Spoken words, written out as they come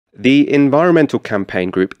The environmental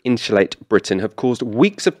campaign group Insulate Britain have caused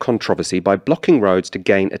weeks of controversy by blocking roads to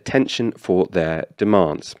gain attention for their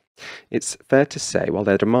demands. It's fair to say, while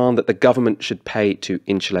their demand that the government should pay to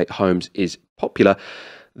insulate homes is popular,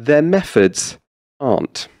 their methods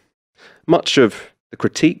aren't. Much of the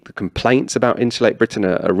critique, the complaints about Insulate Britain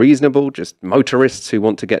are reasonable, just motorists who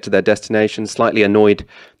want to get to their destination, slightly annoyed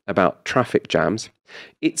about traffic jams.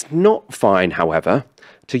 It's not fine, however,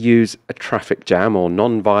 to use a traffic jam or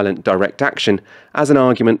non-violent direct action as an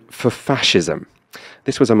argument for fascism.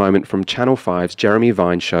 This was a moment from Channel 5's Jeremy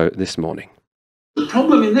Vine show this morning. The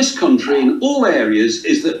problem in this country, in all areas,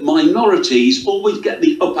 is that minorities always get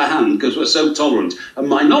the upper hand because we're so tolerant. And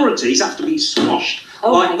minorities have to be squashed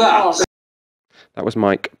like that. That was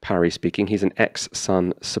Mike Parry speaking. He's an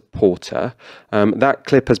ex-Sun supporter. That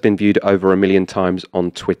clip has been viewed over 1 million times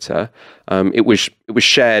on Twitter. It was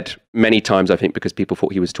shared many times, I think, because people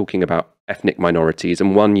thought he was talking about ethnic minorities.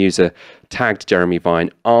 And one user tagged Jeremy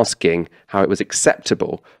Vine asking how it was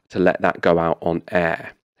acceptable to let that go out on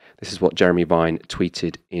air. This is what Jeremy Vine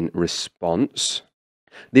tweeted in response.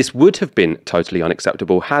 This would have been totally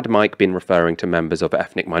unacceptable had Mike been referring to members of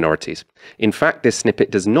ethnic minorities. In fact, this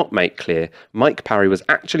snippet does not make clear Mike Parry was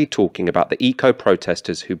actually talking about the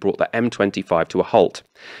eco-protesters who brought the M25 to a halt.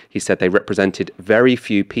 He said they represented very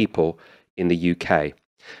few people in the UK.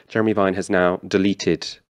 Jeremy Vine has now deleted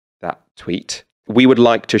that tweet. We would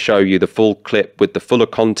like to show you the full clip with the fuller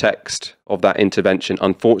context of that intervention.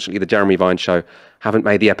 Unfortunately, the Jeremy Vine show haven't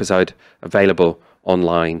made the episode available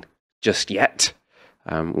online just yet.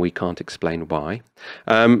 We can't explain why.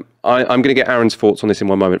 I'm going to get Aaron's thoughts on this in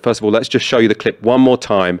one moment. First of all, let's just show you the clip one more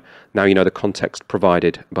time. Now you know the context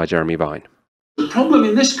provided by Jeremy Vine. The problem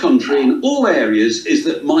in this country, in all areas, is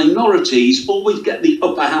that minorities always get the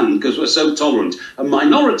upper hand because we're so tolerant. And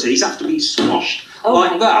minorities have to be squashed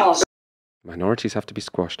like that. Minorities have to be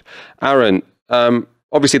squashed. Aaron,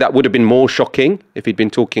 obviously that would have been more shocking if he'd been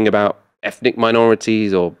talking about ethnic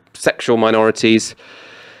minorities or sexual minorities.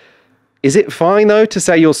 Is it fine, though, to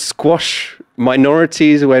say you'll squash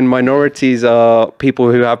minorities when minorities are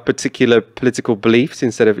people who have particular political beliefs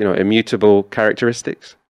instead of, immutable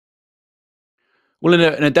characteristics? Well, in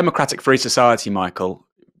a democratic free society, Michael,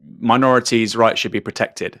 minorities' rights should be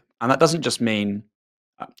protected. And that doesn't just mean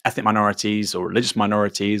ethnic minorities or religious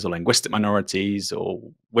minorities or linguistic minorities or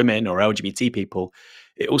women or LGBT people.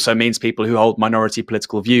 It also means people who hold minority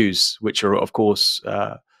political views, which are, of course,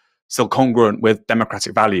 still congruent with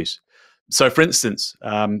democratic values. So, for instance,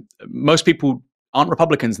 most people aren't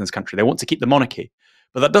Republicans in this country. They want to keep the monarchy.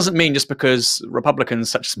 But that doesn't mean just because Republicans,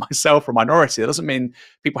 such as myself, are a minority, that doesn't mean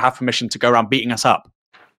people have permission to go around beating us up.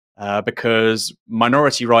 Because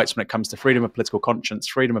minority rights when it comes to freedom of political conscience,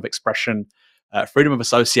 freedom of expression, freedom of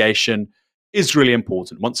association is really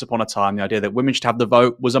important. Once upon a time, the idea that women should have the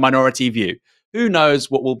vote was a minority view. Who knows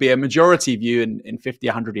what will be a majority view in 50,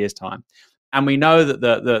 100 years' time. And we know that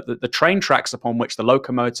the train tracks upon which the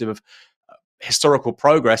locomotive of historical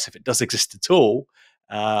progress, if it does exist at all,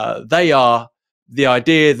 they are the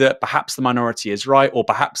idea that perhaps the minority is right or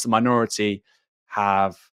perhaps the minority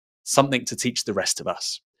have something to teach the rest of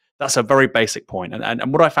us. That's a very basic point.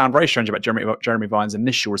 And what I found very strange about Jeremy Vine's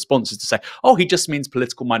initial response is to say, oh, he just means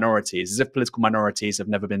political minorities, as if political minorities have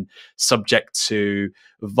never been subject to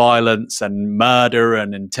violence and murder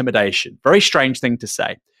and intimidation. Very strange thing to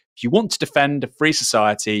say. If you want to defend a free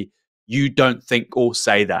society, you don't think or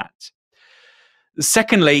say that.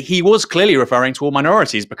 Secondly, he was clearly referring to all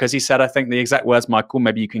minorities because he said, I think the exact words, Michael,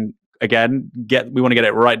 maybe you can, again, we want to get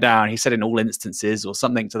it right down. He said in all instances or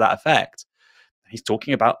something to that effect. He's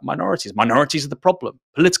talking about minorities. Minorities are the problem.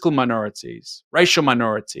 Political minorities, racial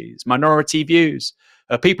minorities, minority views,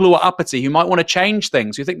 people who are uppity, who might want to change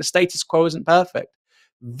things, who think the status quo isn't perfect.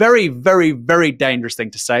 Very, very, very dangerous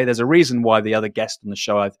thing to say. There's a reason why the other guest on the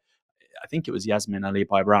show, I think it was Yasmin Ali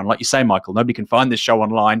Brown, like you say, Michael, nobody can find this show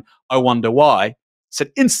online. I wonder why.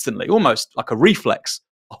 Said instantly, almost like a reflex,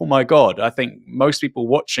 oh my God. I think most people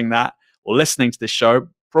watching that or listening to this show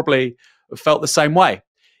probably felt the same way.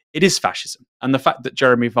 It is fascism. And the fact that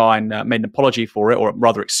Jeremy Vine made an apology for it, or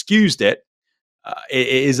rather excused it, it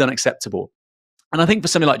is unacceptable. And I think for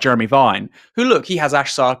somebody like Jeremy Vine, who, look, he has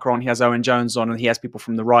Ash Sarkar on, he has Owen Jones on, and he has people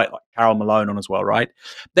from the right, like Carol Malone on as well, right?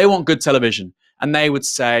 They want good television. And they would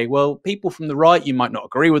say, well, people from the right, you might not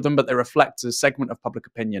agree with them, but they reflect a segment of public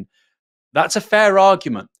opinion. That's a fair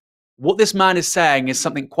argument. What this man is saying is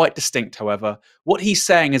something quite distinct, however. What he's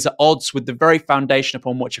saying is at odds with the very foundation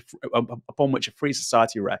upon which a free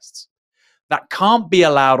society rests. That can't be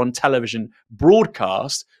allowed on television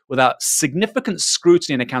broadcast without significant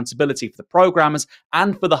scrutiny and accountability for the programmers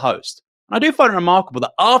and for the host. And I do find it remarkable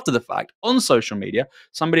that after the fact, on social media,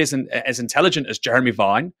 somebody as intelligent as Jeremy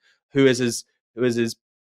Vine, who is as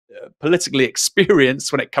politically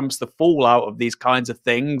experienced when it comes to the fallout of these kinds of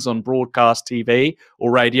things on broadcast TV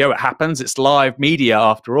or radio. It happens. It's live media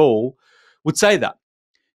after all, would say that.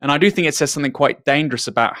 And I do think it says something quite dangerous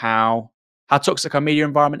about how toxic our media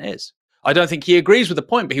environment is. I don't think he agrees with the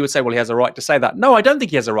point, but he would say, well, he has a right to say that. No, I don't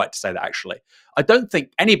think he has a right to say that, actually. I don't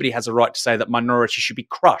think anybody has a right to say that minorities should be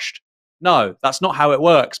crushed. No, that's not how it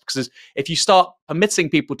works. Because if you start permitting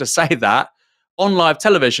people to say that on live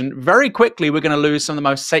television, very quickly we're going to lose some of the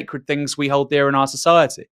most sacred things we hold dear in our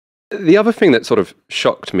society. The other thing that sort of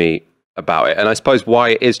shocked me about it, and I suppose why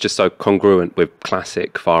it is just so congruent with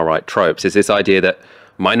classic far-right tropes, is this idea that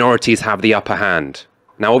minorities have the upper hand.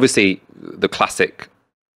 Now, obviously, the classic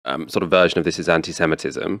sort of version of this is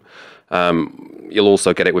anti-Semitism. You'll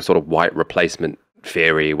also get it with sort of white replacement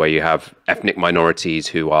theory, where you have ethnic minorities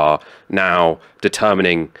who are now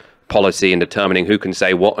determining policy and determining who can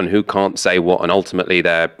say what and who can't say what, and ultimately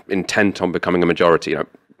they're intent on becoming a majority. You know,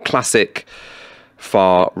 classic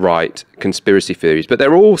far-right conspiracy theories. But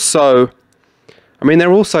they're also,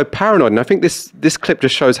 they're also paranoid, and I think this clip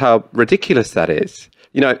just shows how ridiculous that is.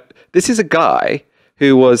 You know, this is a guy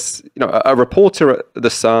who was, a reporter at The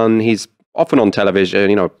Sun. He's often on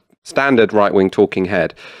television, standard right-wing talking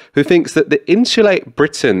head, who thinks that the Insulate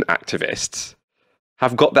Britain activists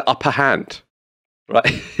have got the upper hand. Right?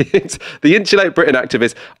 The Insulate Britain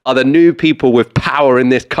activists are the new people with power in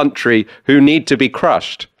this country who need to be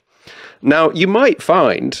crushed. Now, you might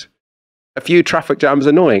find a few traffic jams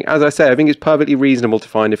annoying. As I say, I think it's perfectly reasonable to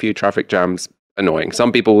find a few traffic jams annoying.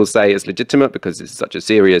 Some people will say it's legitimate because it's such a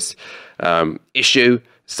serious issue,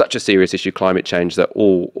 climate change, that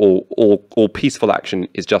all peaceful action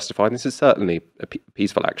is justified. This is certainly a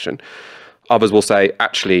peaceful action. Others will say,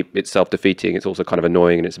 actually, it's self-defeating. It's also kind of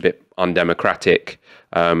annoying, and it's a bit undemocratic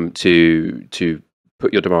to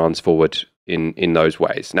put your demands forward in those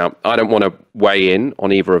ways. Now, I don't want to weigh in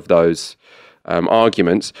on either of those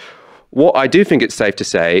arguments. What I do think it's safe to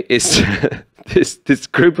say is this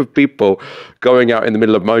group of people going out in the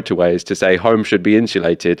middle of motorways to say homes should be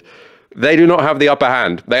insulated, they do not have the upper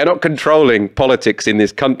hand. They are not controlling politics in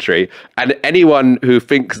this country, and anyone who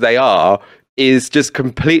thinks they are is just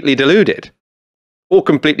completely deluded or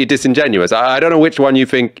completely disingenuous. I don't know which one you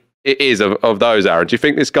think it is of those, Aaron. Do you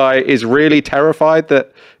think this guy is really terrified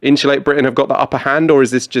that Insulate Britain have got the upper hand, or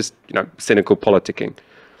is this just, cynical politicking?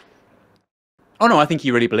 Oh, no, I think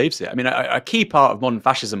he really believes it. I mean, a key part of modern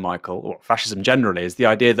fascism, Michael, or fascism generally, is the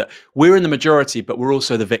idea that we're in the majority, but we're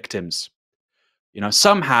also the victims.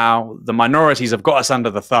 Somehow the minorities have got us under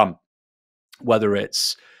the thumb, whether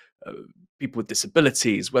it's people with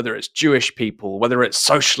disabilities, whether it's Jewish people, whether it's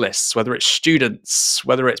socialists, whether it's students,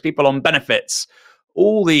 whether it's people on benefits.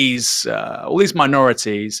 All these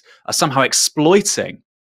minorities are somehow exploiting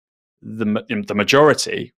the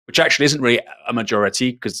majority, which actually isn't really a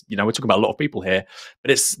majority, because we're talking about a lot of people here.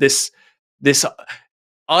 But it's this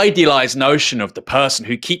idealized notion of the person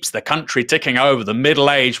who keeps the country ticking over, the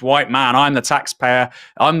middle-aged white man. I'm the taxpayer.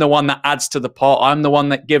 I'm the one that adds to the pot. I'm the one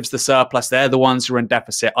that gives the surplus. They're the ones who are in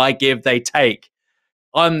deficit. I give, they take.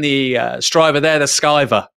 I'm the striver. They're the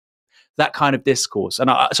skiver. That kind of discourse. And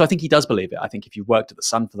so I think he does believe it. I think if you've worked at The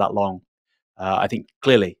Sun for that long, I think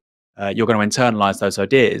clearly you're going to internalize those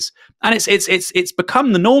ideas. And it's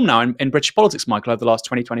become the norm now in British politics, Michael, over the last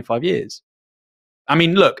 20, 25 years. I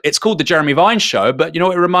mean, look, it's called the Jeremy Vine Show, but you know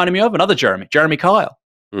what it reminded me of? Another Jeremy Kyle.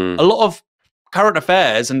 A lot of current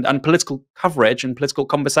affairs and political coverage and political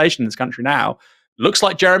conversation in this country now looks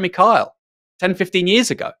like Jeremy Kyle 10, 15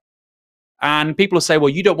 years ago. And people will say, well,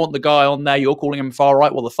 you don't want the guy on there, you're calling him far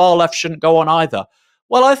right. Well, the far left shouldn't go on either.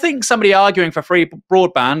 Well, I think somebody arguing for free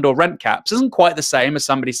broadband or rent caps isn't quite the same as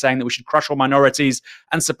somebody saying that we should crush all minorities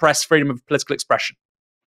and suppress freedom of political expression.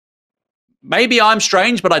 Maybe I'm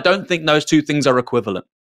strange, but I don't think those two things are equivalent.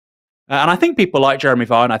 And I think people like Jeremy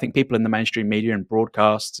Vine, I think people in the mainstream media and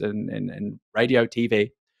broadcasts and radio, TV,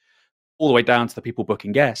 all the way down to the people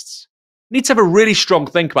booking guests, need to have a really strong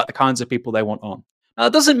think about the kinds of people they want on. Now,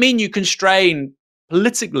 it doesn't mean you constrain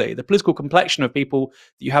politically the political complexion of people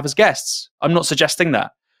that you have as guests. I'm not suggesting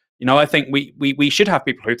that. I think we should have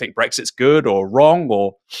people who think Brexit's good or wrong,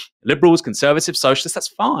 or liberals, conservatives, socialists. That's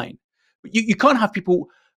fine. But you can't have people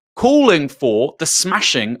calling for the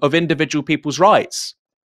smashing of individual people's rights.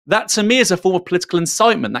 That, to me, is a form of political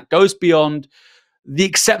incitement that goes beyond the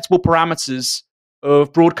acceptable parameters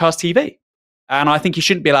of broadcast TV. And I think he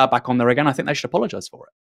shouldn't be allowed back on there again. I think they should apologize for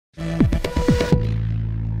it.